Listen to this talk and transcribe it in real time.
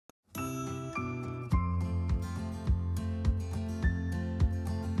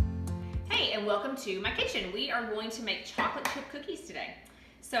and welcome to my kitchen. We are going to make chocolate chip cookies today.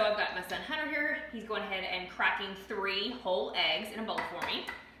 So I've got my son Hunter here. He's going ahead and cracking 3 whole eggs in a bowl for me.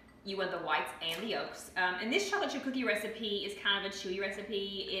 You want the whites and the yolks. And this chocolate chip cookie recipe is kind of a chewy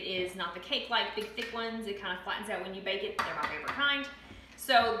recipe. It is not the cake-like big thick ones. It kind of flattens out when you bake it. They're my favorite kind.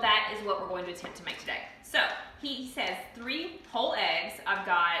 So that is what we're going to attempt to make today. So he says 3 whole eggs. I've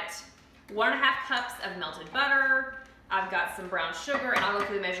got 1.5 cups of melted butter. I've got some brown sugar, and I'll go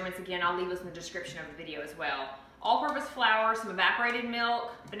through the measurements again. I'll leave those in the description of the video as well. All-purpose flour, some evaporated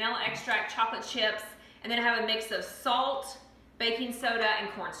milk, vanilla extract, chocolate chips, and then I have a mix of salt, baking soda, and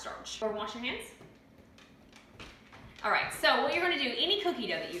cornstarch. Or wash your hands. All right, so what you're gonna do, any cookie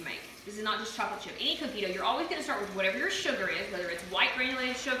dough that you make, this is not just chocolate chip, any cookie dough, you're always gonna start with whatever your sugar is, whether it's white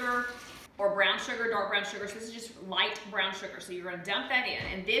granulated sugar or brown sugar, dark brown sugar. So this is just light brown sugar. So you're gonna dump that in,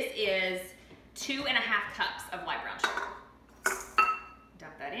 and this is 2.5 cups of light brown sugar.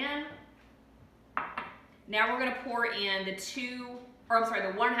 Dump that in. Now we're gonna pour in the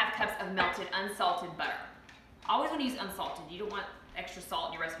 1.5 cups of melted unsalted butter. Always wanna use unsalted. You don't want extra salt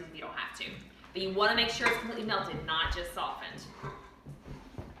in your recipes if you don't have to. But you wanna make sure it's completely melted, not just softened.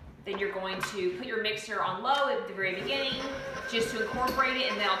 Then you're going to put your mixer on low at the very beginning, just to incorporate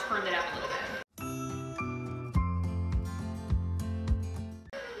it, and then I'll turn that up a little bit.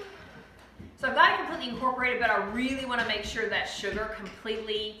 So I've got it completely incorporated, but I really want to make sure that sugar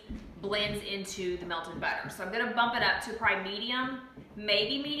completely blends into the melted butter. So I'm going to bump it up to probably medium,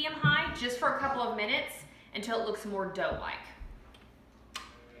 maybe medium high, just for a couple of minutes until it looks more dough-like.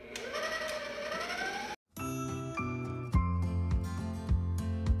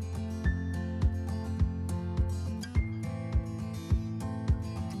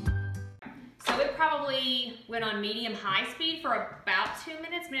 So it probably went on medium-high speed for about 2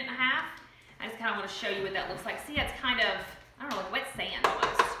 minutes, minute and a half. I just kind of want to show you what that looks like. See, it's kind of, I don't know, like wet sand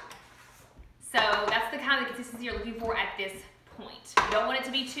almost. So that's the kind of consistency you're looking for at this point. You don't want it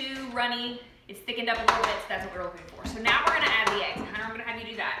to be too runny. It's thickened up a little bit, so that's what we're looking for. So now we're going to add the eggs. Hunter, I'm going to have you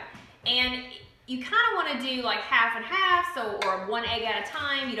do that. And you kind of want to do like half and half, or 1 egg at a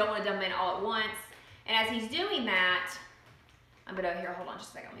time. You don't want to dump them in all at once. And as he's doing that, I'm going to, here, hold on just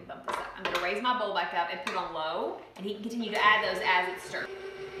a second. Let me bump this up. I'm going to raise my bowl back up and put it on low, and he can continue to add those as it's stirred.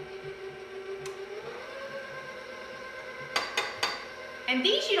 And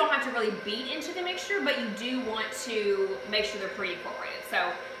these you don't have to really beat into the mixture, but you do want to make sure they're pre-incorporated.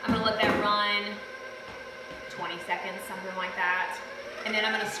 So I'm gonna let that run 20 seconds, something like that. And then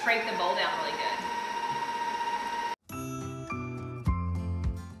I'm gonna scrape the bowl down really good.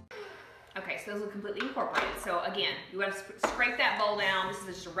 Okay, so those are completely incorporated. So again, you wanna scrape that bowl down. This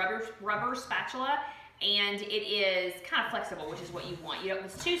is just a rubber spatula, and it is kind of flexible, which is what you want. You know, if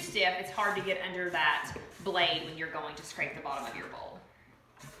it's too stiff, it's hard to get under that blade when you're going to scrape the bottom of your bowl.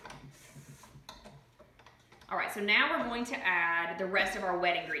 All right, so now we're going to add the rest of our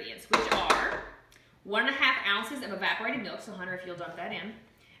wet ingredients, which are 1.5 ounces of evaporated milk. So Hunter, if you'll dump that in,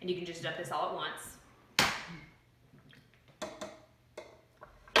 and you can just dump this all at once.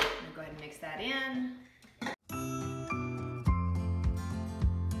 Go ahead and mix that in.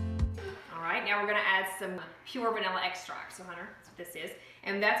 All right, now we're gonna add some pure vanilla extract. So Hunter, that's what this is.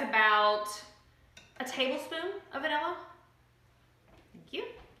 And that's about a tablespoon of vanilla. Thank you.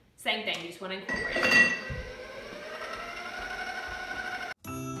 Same thing, you just wanna incorporate it.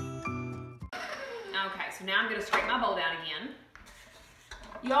 Okay, so now I'm gonna scrape my bowl down again.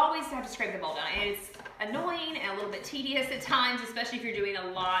 You always have to scrape the bowl down. It's annoying and a little bit tedious at times, especially if you're doing a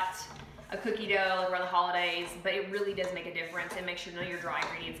lot of cookie dough around the holidays, but it really does make a difference, and make sure none of your dry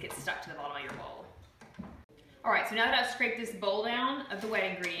ingredients get stuck to the bottom of your bowl. All right, so now that I've scraped this bowl down of the wet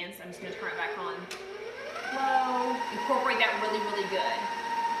ingredients, I'm just gonna turn it back on low, incorporate that really, really good.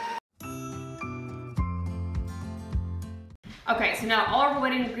 Okay, so now all of our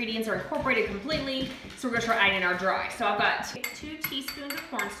wet ingredients are incorporated completely, so we're gonna start adding our dry. So I've got 2 teaspoons of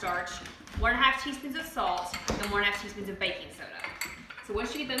cornstarch, 1.5 teaspoons of salt, and 1.5 teaspoons of baking soda. So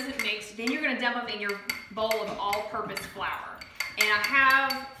once you get those mixed, then you're gonna dump them in your bowl of all-purpose flour. And I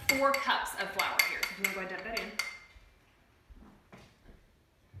have 4 cups of flour here, so if you wanna go ahead and dump that in.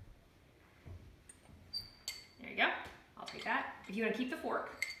 There you go, I'll take that. If you wanna keep the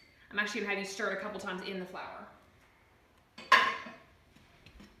fork, I'm actually gonna have you stir it a couple times in the flour.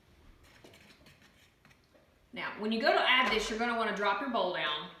 Now, when you go to add this, you're gonna wanna drop your bowl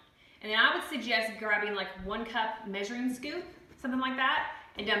down, and then I would suggest grabbing like 1 cup measuring scoop, something like that,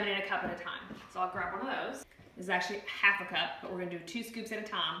 and dump it in a cup at a time. So I'll grab one of those. This is actually 1/2 cup, but we're gonna do 2 scoops at a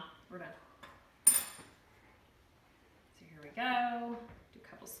time. We're done. So here we go, do a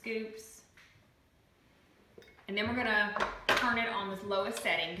couple scoops. And then we're gonna turn it on this lowest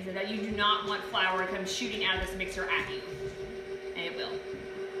setting because you do not want flour to come shooting out of this mixer at you. And it will.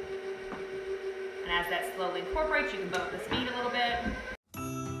 And as that slowly incorporates, you can build up the speed a little bit.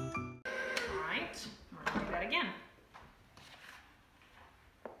 All right, I'll do that again.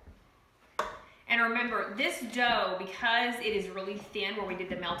 And remember, this dough, because it is really thin where we did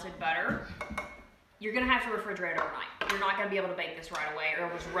the melted butter, you're gonna have to refrigerate it overnight. You're not gonna be able to bake this right away or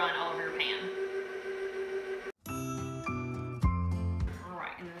it'll just run all over your pan. All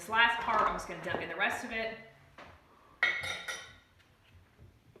right, and then this last part, I'm just gonna dump in the rest of it.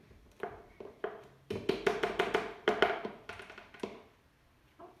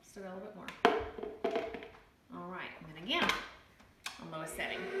 Oh, still got a little bit more. All right, and then again, on lowest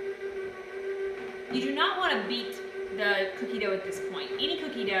setting. You do not want to beat the cookie dough at this point. Any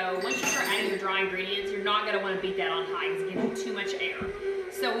cookie dough, once you start adding your dry ingredients, you're not going to want to beat that on high because it gives you too much air.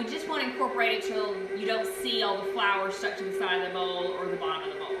 So we just want to incorporate it till you don't see all the flour stuck to the side of the bowl or the bottom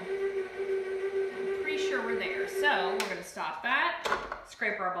of the bowl. I'm pretty sure we're there. So we're going to stop that,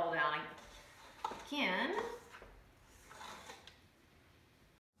 scrape our bowl down again.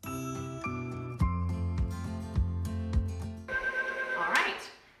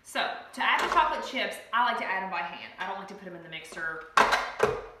 So, to add the chocolate chips, I like to add them by hand. I don't like to put them in the mixer.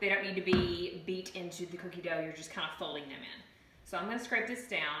 They don't need to be beat into the cookie dough. You're just kind of folding them in. So I'm going to scrape this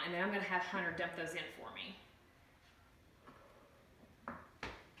down, and then I'm going to have Hunter dump those in for me. All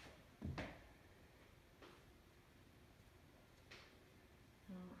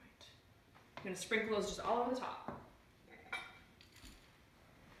right. I'm going to sprinkle those just all over the top.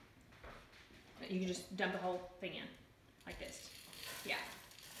 You can just dump the whole thing in, like this. Yeah.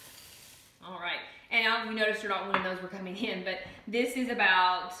 All right, and we noticed you're not wanting those were coming in, but this is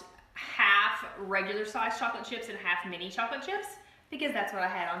about half regular size chocolate chips and half mini chocolate chips because that's what I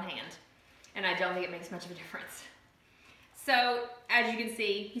had on hand. And I don't think it makes much of a difference. So as you can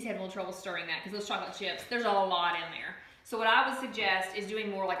see, he's having a little trouble stirring that because those chocolate chips, there's a lot in there. So what I would suggest is doing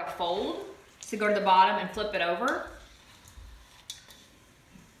more like a fold. So go to the bottom and flip it over.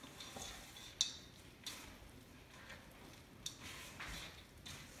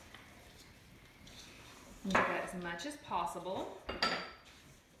 Do that as much as possible.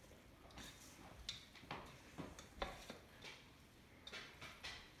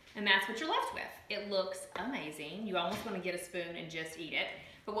 And that's what you're left with. It looks amazing. You almost want to get a spoon and just eat it.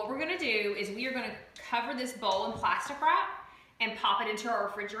 But what we're going to do is we are going to cover this bowl in plastic wrap and pop it into our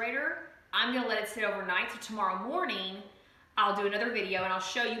refrigerator. I'm going to let it sit overnight, so tomorrow morning I'll do another video and I'll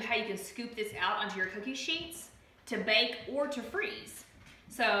show you how you can scoop this out onto your cookie sheets to bake or to freeze.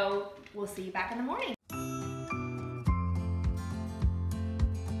 So we'll see you back in the morning.